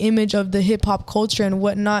taint the image of the hip hop culture and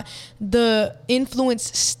whatnot, the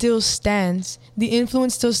influence still stands. The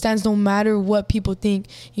influence still stands no matter what people think,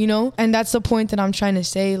 you know? And that's the point that I'm trying to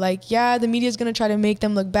say. Like, yeah, the media is going to try to make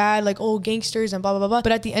them look bad, like, oh, gangsters and blah, blah, blah, blah.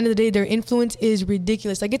 But at the end of the day, their influence is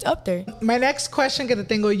ridiculous. Like, it's up there. My next question que te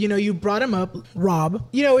tengo, you know, you brought him up, Rob.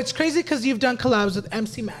 You know, it's crazy because you've done collabs with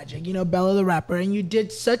MC Magic, you know, Bella the rapper, and you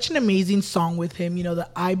did such an amazing song with him, you know, the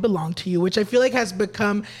I Belong to You, which I feel like has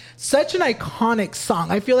become such an iconic song.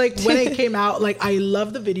 I feel like when it came out, like, I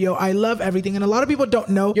love the video, I love everything, and a lot of people don't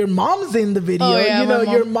know your mom's in the video. Oh, yeah, you know,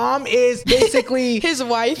 your mom is basically his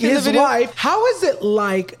wife. How is it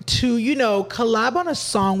like to, you know, collab on a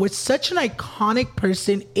song with such an iconic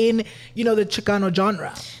person in, you know, the Chicano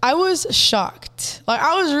genre? I was shocked. Like,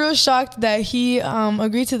 I was real shocked that he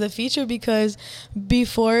agreed to the feature, because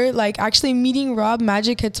before, like, actually meeting Rob,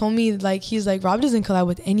 Magic had told me, like, he's like, Rob doesn't collab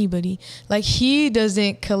with anybody. Like, he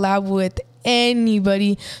doesn't collab with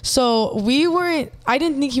anybody. So I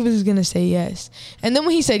didn't think he was gonna say yes. And then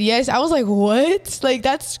when he said yes, I was like, what? Like,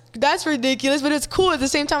 that's ridiculous, but it's cool at the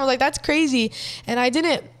same time. I was like, that's crazy. And I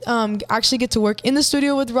didn't actually get to work in the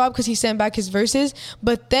studio with Rob because he sent back his verses.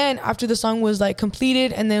 But then after the song was like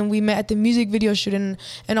completed, and then we met at the music video shoot and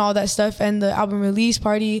all that stuff, and the album release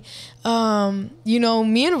party, you know,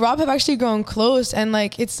 me and Rob have actually grown close. And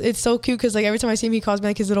like, it's so cute because like every time I see him, he calls me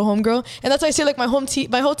like his little homegirl. And that's why I say, like, my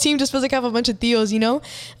whole team just feels like I have a bunch of Theos, you know?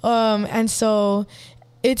 And so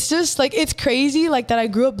it's just like, it's crazy like that I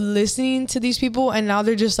grew up listening to these people, and now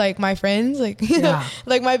they're just like my friends, like, yeah.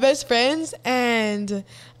 Like my best friends. And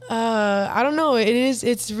I don't know,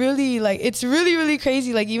 it's really really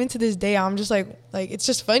crazy. Like, even to this day, I'm just like it's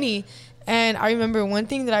just funny. And I remember one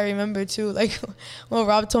thing that I remember too, like, when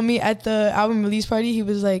Rob told me at the album release party, he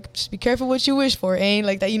was like, just be careful what you wish for, ain't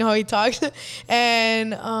like that, you know how he talks.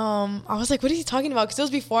 And I was like, what is he talking about? Because it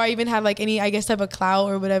was before I even had like any, I guess, type of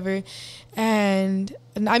clout or whatever. And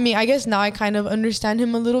I mean, I guess now I kind of understand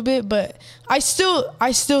him a little bit, but I still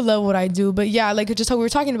love what I do. But yeah, like, just how we were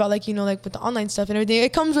talking about, like, you know, like with the online stuff and everything,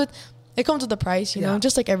 it comes with the price, you know,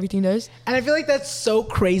 just like everything does. And I feel like that's so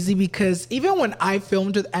crazy, because even when I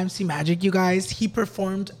filmed with MC Magic, you guys, he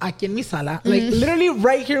performed aquí en mi sala, like literally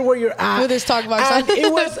right here where you're at, with his talk box. And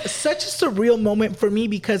it was such a surreal moment for me,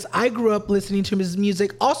 because I grew up listening to his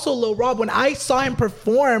music. Also, Lil Rob, when I saw him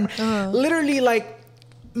perform, literally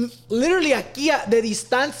aquí de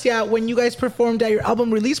distancia, when you guys performed at your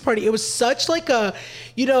album release party, it was such like a,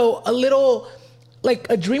 you know, a little, like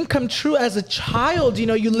a dream come true as a child. You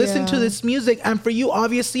know, you listen to this music, and for you,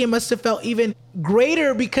 obviously, it must have felt even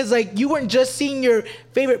greater, because like you weren't just seeing your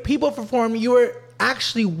favorite people perform, you were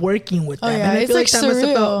actually working with them. Oh, yeah. And I It's feel like that must have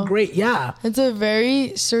surreal. felt great. Yeah. It's a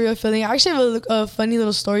very surreal feeling. I actually have a funny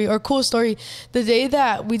little story or cool story. The day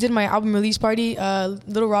that we did my album release party,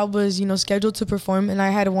 Little Rob was, scheduled to perform, and I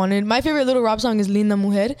had wanted, my favorite Little Rob song is Linda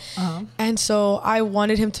Mujer. And so I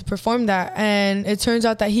wanted him to perform that. And it turns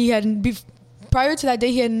out that he had, prior to that day,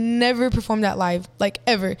 he had never performed that live, like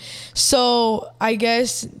ever. So I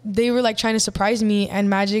guess they were like trying to surprise me, and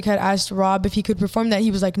Magic had asked Rob if he could perform that.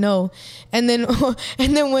 He was like, no. And then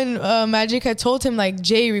when Magic had told him like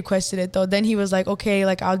Jay requested it though, then he was like, okay,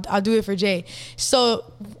 like I'll do it for Jay. So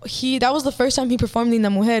that was the first time he performed Linda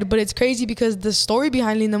Mujer. But it's crazy because the story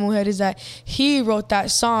behind Linda Mujer is that he wrote that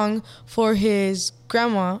song for his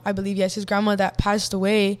grandma, I believe, yes, his grandma that passed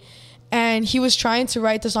away. And he was trying to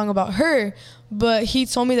write the song about her, but he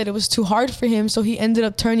told me that it was too hard for him, so he ended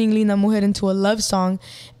up turning Linda Mujer into a love song.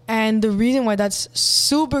 And the reason why that's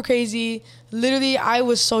super crazy, literally, I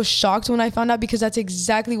was so shocked when I found out, because that's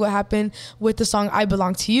exactly what happened with the song I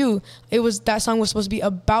Belong to You. That song was supposed to be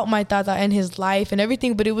about my tata and his life and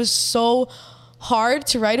everything, but it was so hard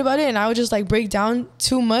to write about it, and I would just like break down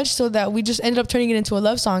too much, so that we just ended up turning it into a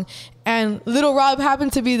love song. And Little Rob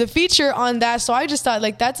happened to be the feature on that, so I just thought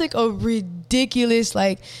like that's like a ridiculous,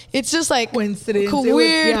 like it's just like coincidence,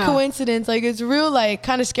 weird coincidence, like it's real, like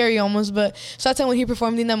kind of scary almost. But so that's when he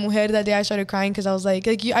performed Linda Mujer that day, I started crying because I was like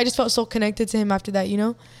I just felt so connected to him after that,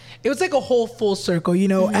 It was like a whole full circle,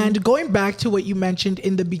 and going back to what you mentioned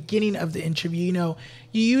in the beginning of the interview,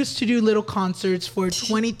 you used to do little concerts for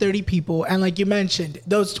 20, 30 people. And like you mentioned,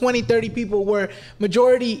 those 20, 30 people were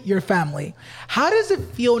majority your family. How does it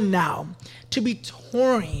feel now to be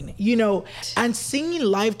touring, and singing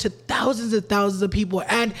live to thousands and thousands of people?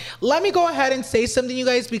 And let me go ahead and say something, you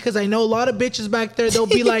guys, because I know a lot of bitches back there, they'll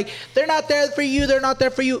be like, they're not there for you. They're not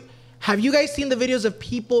there for you. Have you guys seen the videos of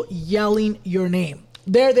people yelling your name?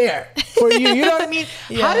 They're there for you. You know what I mean?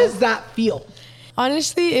 Yeah. How does that feel?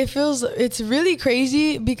 Honestly, it's really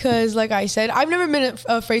crazy because, like I said, I've never been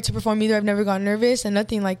afraid to perform either. I've never gotten nervous and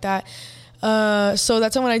nothing like that. So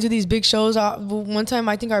that's why when I do these big shows, one time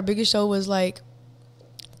I think our biggest show was like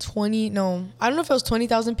I don't know if it was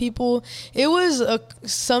 20,000 people. It was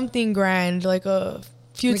something grand, like a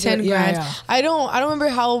few like 10 grand. Yeah. I don't remember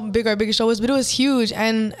how big our biggest show was, but it was huge.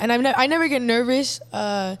 And I never get nervous.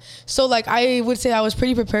 So like I would say I was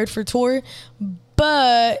pretty prepared for tour,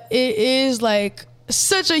 but it is like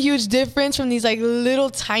such a huge difference from these like little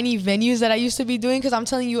tiny venues that I used to be doing. Because I'm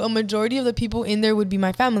telling you, a majority of the people in there would be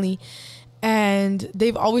my family. And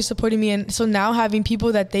they've always supported me. And so now having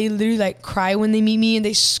people that they literally like cry when they meet me and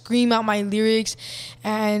they scream out my lyrics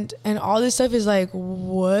and all this stuff is like,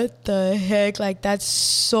 what the heck? Like, that's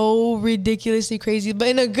so ridiculously crazy, but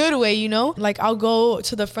in a good way, Like, I'll go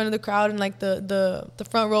to the front of the crowd and like the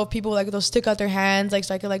front row of people, like they'll stick out their hands, like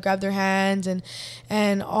so I could like grab their hands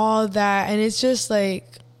and all that. And it's just like,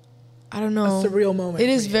 I don't know. A surreal moment. It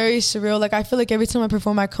is very surreal. Like, I feel like every time I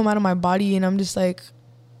perform, I come out of my body and I'm just like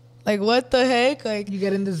what the heck? Like, you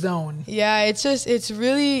get in the zone. Yeah, it's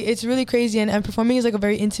really crazy, and performing is like a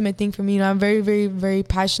very intimate thing for me. I'm very, very, very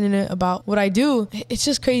passionate about what I do. It's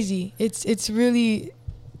just crazy. It's really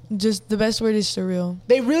just, the best word is surreal.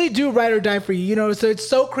 They really do ride or die for you, so it's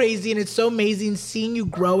so crazy and it's so amazing seeing you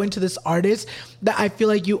grow into this artist that I feel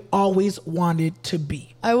like you always wanted to be.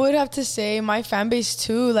 I would have to say my fan base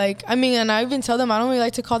too. Like, I mean, and I even tell them I don't really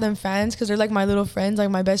like to call them fans because they're like my little friends,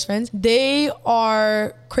 like my best friends. They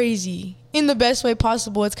are crazy in the best way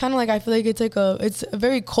possible. It's kind of like, I feel like it's a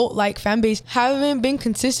very cult-like fan base. Haven't been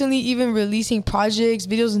consistently even releasing projects,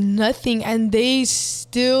 videos, nothing, and they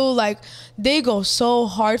still they go so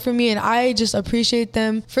hard for me, and I just appreciate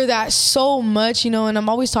them for that so much, and I'm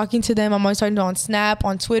always talking to them. I'm always talking to them on Snap,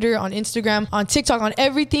 on Twitter, on Instagram, on TikTok, on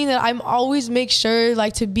everything, that I'm always make sure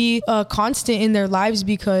to be constant in their lives,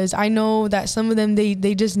 because I know that some of them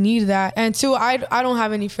they just need that. And two, I don't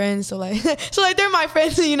have any friends, so they're my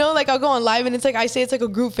friends, like I'll go on live and it's like I say it's like a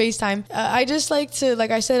group FaceTime. I just like to,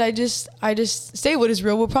 like I said, I just say what is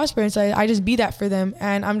real will prosper, and so I just be that for them,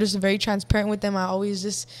 and I'm just very transparent with them. I always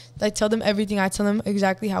just tell them everything. I tell them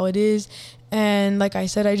exactly how it is. And like I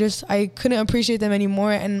said, I couldn't appreciate them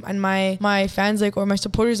anymore. And my fans, or my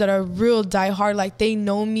supporters that are real diehard, they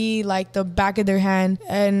know me like the back of their hand.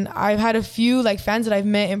 And I've had a few fans that I've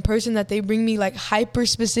met in person that they bring me hyper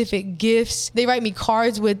specific gifts. They write me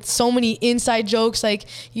cards with so many inside jokes,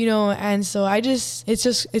 and so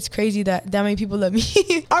it's crazy that many people love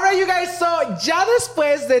me. All right, you guys. So ya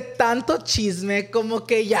después de tanto chisme, como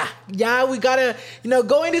que ya we gotta,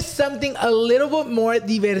 go into something a little bit more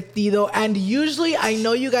divertido. And usually I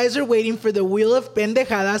know you guys are waiting for the Wheel of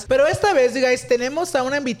Pendejadas, pero esta vez, you guys, tenemos a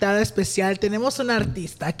una invitada especial, tenemos una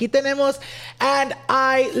artista. Aquí tenemos, and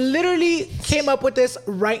I literally came up with this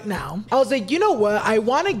right now. I was like, you know what? I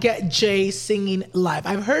want to get Jay singing live.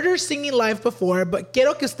 I've heard her singing live before, but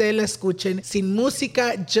quiero que ustedes la escuchen sin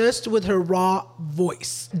música, just with her raw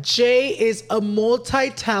voice. Jay is a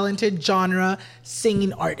multi-talented genre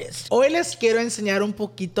singing artist. Hoy les quiero enseñar un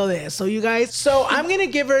poquito de eso, you guys. So I'm gonna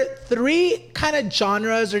give her three kind of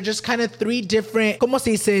genres, or just kind of three different, como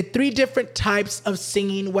se dice, three different types of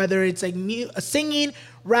singing, whether it's like singing,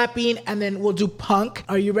 rapping, and then we'll do punk.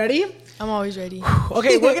 Are you ready? I'm always ready.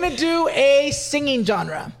 Okay, we're gonna do a singing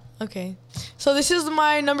genre. Okay. So this is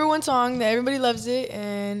my number one song that everybody loves it,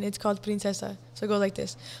 and it's called Princesa. So it goes like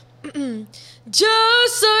this. Yo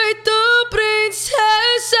soy tu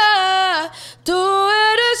princesa, tú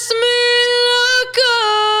eres mi loco,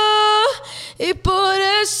 y por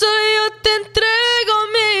eso yo te entrego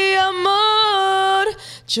mi amor.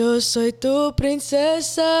 Yo soy tu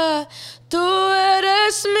princesa, tú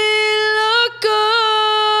eres mi loco,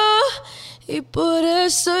 y por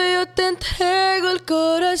eso yo te entrego el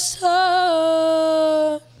corazón.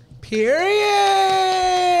 Period.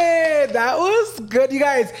 That was good, you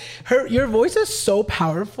guys. Your voice is so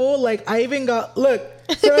powerful. Like, I even got, look,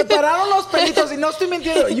 se me pararon los pelitos y no estoy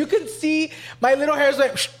mintiendo. You can see my little hairs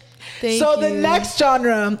like. Thank so you. The next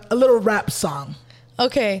genre, a little rap song.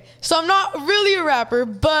 Okay, so I'm not really a rapper,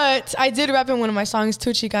 but I did rap in one of my songs,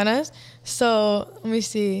 Tu Chicanas. So let me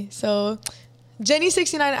see. So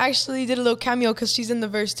Jenny69 actually did a little cameo because she's in the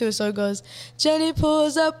verse too. So it goes, Jenny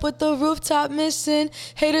pulls up with the rooftop missing.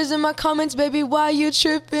 Haters in my comments, baby, why you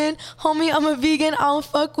tripping? Homie, I'm a vegan, I don't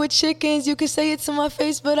fuck with chickens. You can say it to my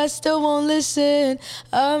face, but I still won't listen.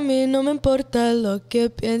 A mí no me importa lo que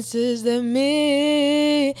pienses de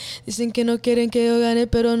mí. Dicen que no quieren que yo gane,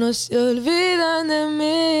 pero no se olvidan de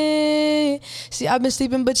mí. See, I've been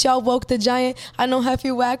sleeping, but y'all woke the giant. I know half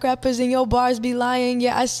you whack rappers and your bars be lying.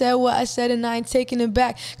 Yeah, I said what I said and I ain't taking it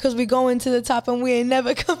back, cause we going to the top and we ain't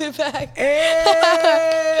never coming back.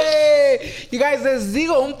 Hey! You guys, les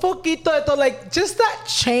digo un poquito de todo, like just that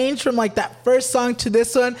change from like that first song to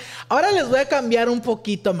this one. Ahora les voy a cambiar un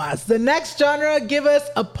poquito más. The next genre, give us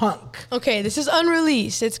a punk. Okay, this is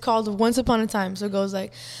unreleased. It's called Once Upon a Time. So it goes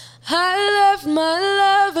like, I left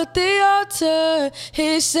my love at the altar.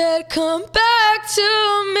 He said, come back to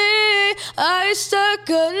me. I stuck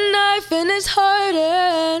a knife in his heart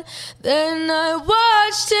and then I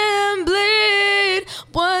watched him bleed.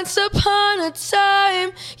 Once upon a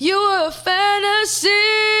time, you were a fantasy,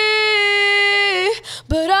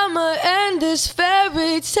 but I'ma end this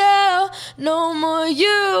fairy tale. No more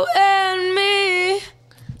you and me.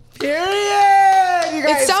 Period. You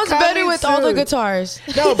guys, it sounds better with all the soon. guitars.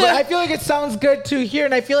 No, but I feel like it sounds good to hear.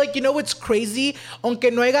 And I feel like, you know what's crazy?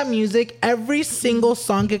 Aunque no haya music, every single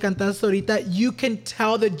song que cantaste ahorita, you can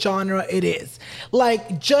tell the genre it is.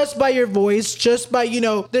 Like, just by your voice, just by, you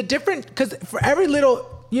know, the different, because for every little,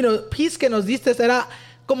 you know, piece que nos diste era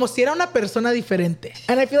como si era una persona diferente.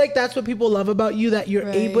 And I feel like that's what people love about you, that you're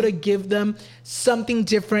able to give them something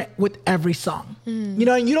different with every song. You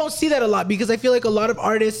know, and you don't see that a lot, because I feel like a lot of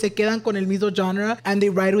artists se quedan con el mismo genre and they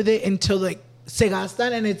ride with it until like se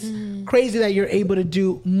gastan, and it's crazy that you're able to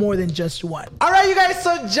do more than just one. All right, you guys,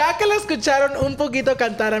 so ya que la escucharon un poquito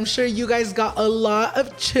cantar, I'm sure you guys got a lot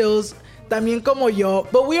of chills, también como yo.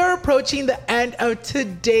 But we are approaching the end of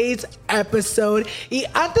today's episode. Y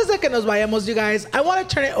antes de que nos vayamos, you guys, I want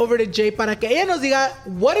to turn it over to Jay para que ella nos diga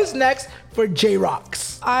what is next for J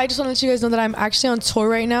Rocks. I just want to let you guys know that I'm actually on tour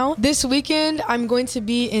right now. This weekend, I'm going to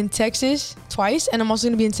be in Texas twice, and I'm also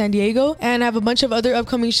going to be in San Diego, and I have a bunch of other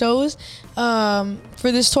upcoming shows.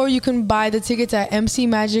 For this tour, you can buy the tickets at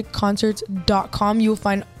mcmagicconcerts.com. You'll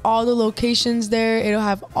find all the locations there. It'll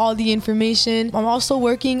have all the information. I'm also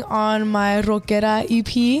working on my Rockera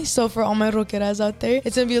EP, so for all my rockeras out there,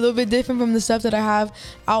 it's going to be a little bit different from the stuff that I have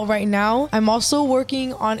out right now. I'm also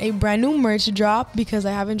working on a brand new merch drop, because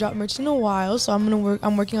I haven't dropped merch in a while, so I'm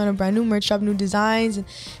working on a brand new merch drop, new designs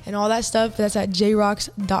and all that stuff. That's at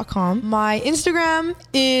jrocks.com. My Instagram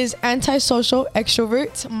is antisocial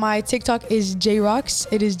extrovert. My TikTok is jrocks.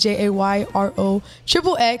 It is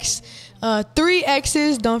JAYROXXX. 3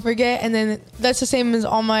 X's, don't forget, and then that's the same as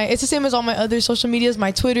all my other social medias.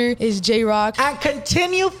 My Twitter is JRock. And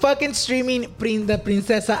continue fucking streaming the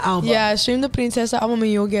Princesa album. Yeah, stream the Princesa album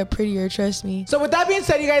and you'll get prettier, trust me. So with that being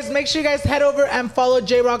said, you guys, make sure you guys head over and follow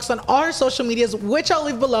J Rocks on all her social medias, which I'll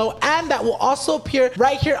leave below, and that will also appear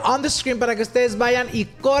right here on the screen para que ustedes vayan y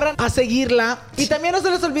corran a seguirla. Y también no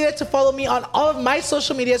se les olvide to follow me on all of my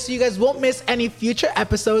social media so you guys won't miss any future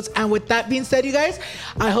episodes. And with that being said, you guys,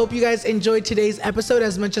 I hope you guys enjoyed today's episode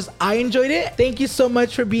as much as I enjoyed it. Thank you so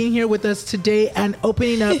much for being here with us today and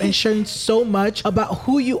opening up and sharing so much about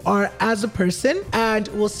who you are as a person. And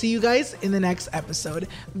we'll see you guys in the next episode.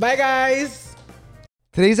 Bye, guys.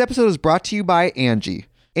 Today's episode is brought to you by Angie.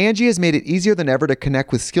 Angie has made it easier than ever to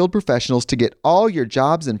connect with skilled professionals to get all your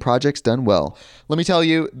jobs and projects done well. Let me tell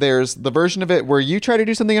you, there's the version of it where you try to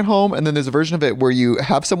do something at home, and then there's a version of it where you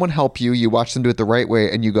have someone help you, you watch them do it the right way,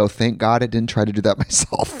 and you go, thank God I didn't try to do that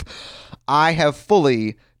myself. I have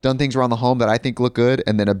fully done things around the home that I think look good,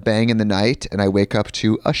 and then a bang in the night, and I wake up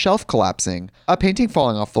to a shelf collapsing, a painting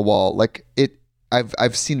falling off the wall.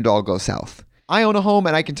 I've seen it all go south. I own a home,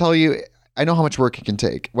 and I can tell you, I know how much work it can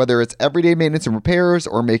take. Whether it's everyday maintenance and repairs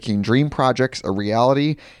or making dream projects a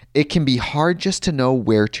reality, it can be hard just to know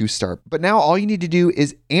where to start. But now all you need to do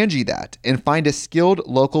is Angie that and find a skilled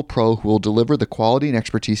local pro who will deliver the quality and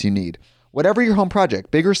expertise you need. Whatever your home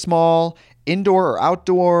project, big or small, indoor or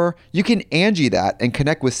outdoor, you can Angie that and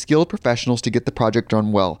connect with skilled professionals to get the project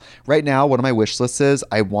done well. Right now, one of my wish lists is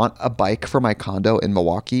I want a bike for my condo in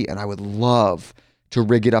Milwaukee, and I would love to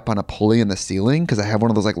rig it up on a pulley in the ceiling because I have one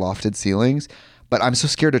of those like lofted ceilings, but I'm so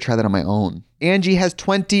scared to try that on my own. Angie has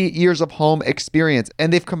 20 years of home experience,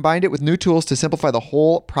 and they've combined it with new tools to simplify the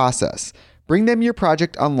whole process. Bring them your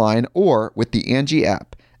project online or with the Angie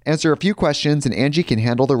app. Answer a few questions and Angie can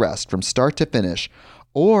handle the rest from start to finish,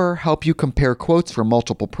 or help you compare quotes from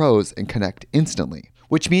multiple pros and connect instantly,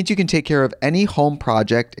 which means you can take care of any home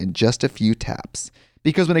project in just a few taps.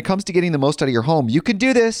 Because when it comes to getting the most out of your home, you can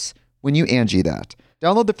do this when you Angie that.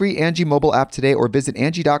 Download the free Angie mobile app today or visit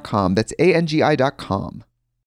Angie.com. That's ANGI.com.